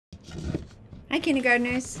Hi,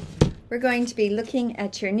 kindergartners. We're going to be looking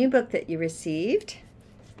at your new book that you received,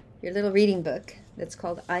 your little reading book that's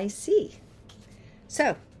called I See.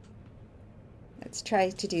 So, let's try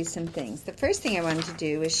to do some things. The first thing I wanted to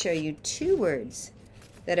do is show you two words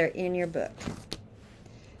that are in your book.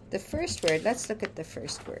 The first word, let's look at the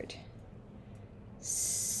first word.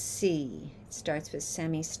 See. It starts with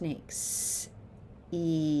Sammy Snake. S-E.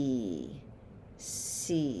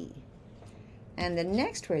 See. And the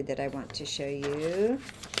next word that I want to show you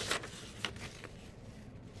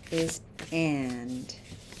is and.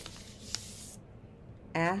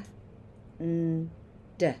 And.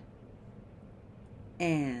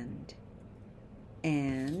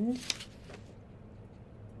 And.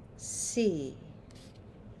 See.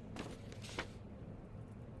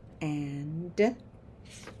 And.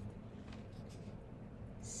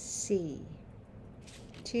 See.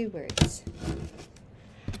 Two words.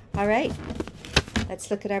 All right. Let's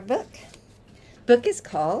look at our book. Book is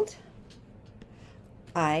called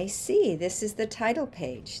I See. This is the title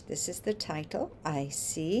page. This is the title, I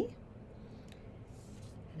See.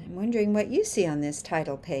 And I'm wondering what you see on this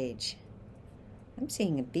title page. I'm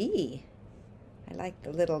seeing a bee. I like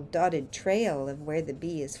the little dotted trail of where the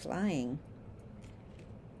bee is flying.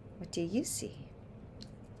 What do you see?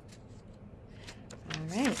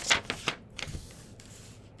 All right.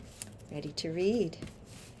 Ready to read.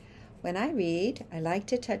 When I read, I like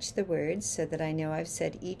to touch the words so that I know I've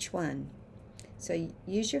said each one. So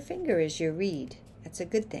use your finger as you read. That's a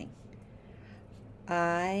good thing.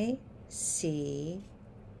 I see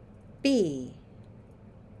B.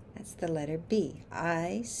 That's the letter B.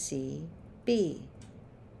 I see B.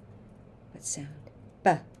 What sound?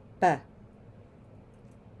 B, B.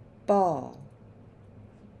 Ball.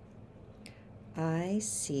 I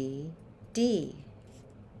see D.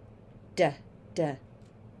 D, D.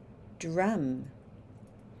 Drum.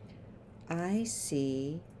 I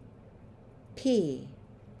see P.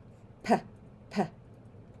 P, P.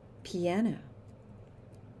 Piano.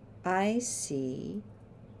 I see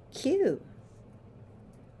Q.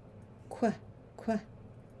 Qu, Qu.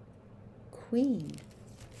 Queen.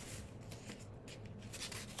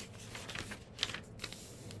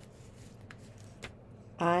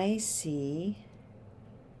 I see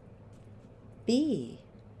B.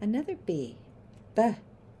 Another B. B,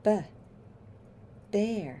 B.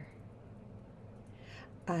 Bear.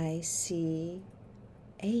 I see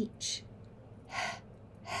H. H,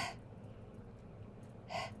 H,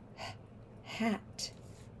 H, H, hat.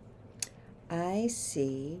 I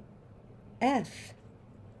see F.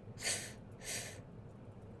 F, F.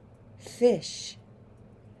 Fish.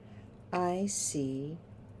 I see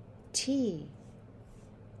T.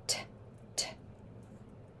 T, T.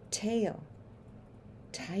 Tail.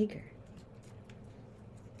 Tiger.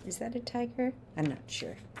 Is that a tiger? I'm not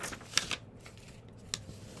sure.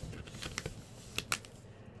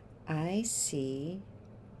 I see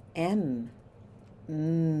M.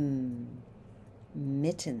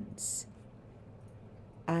 Mittens.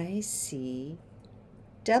 I see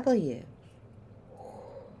W.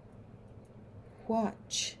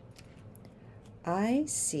 Watch. I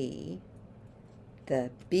see the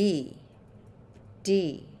B,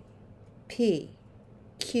 D, P,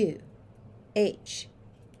 Q, H,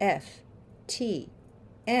 F, T,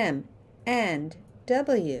 M, and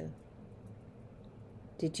W.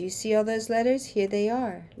 Did you see all those letters? Here they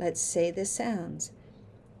are. Let's say the sounds.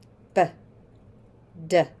 B,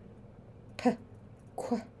 D, P,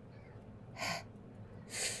 Q, H,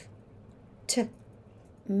 F, T,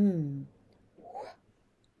 M.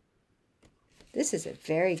 This is a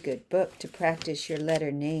very good book to practice your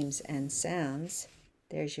letter names and sounds.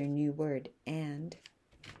 There's your new word, and.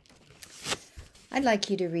 I'd like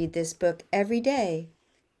you to read this book every day.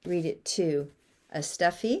 Read it to a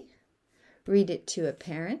stuffy. Read it to a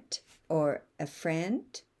parent or a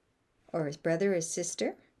friend or a brother or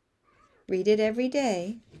sister. Read it every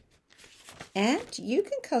day. And you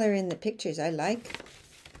can color in the pictures. I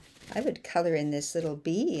would color in this little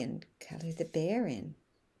bee and color the bear in.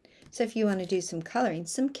 So if you want to do some coloring,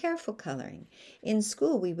 some careful coloring. In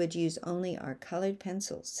school, we would use only our colored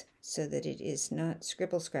pencils so that it is not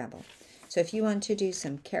scribble scrabble. So if you want to do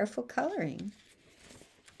some careful coloring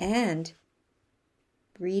and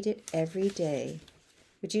read it every day.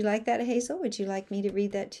 Would you like that, Hazel? Would you like me to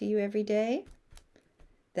read that to you every day?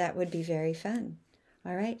 That would be very fun.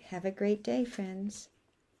 All right, have a great day, friends.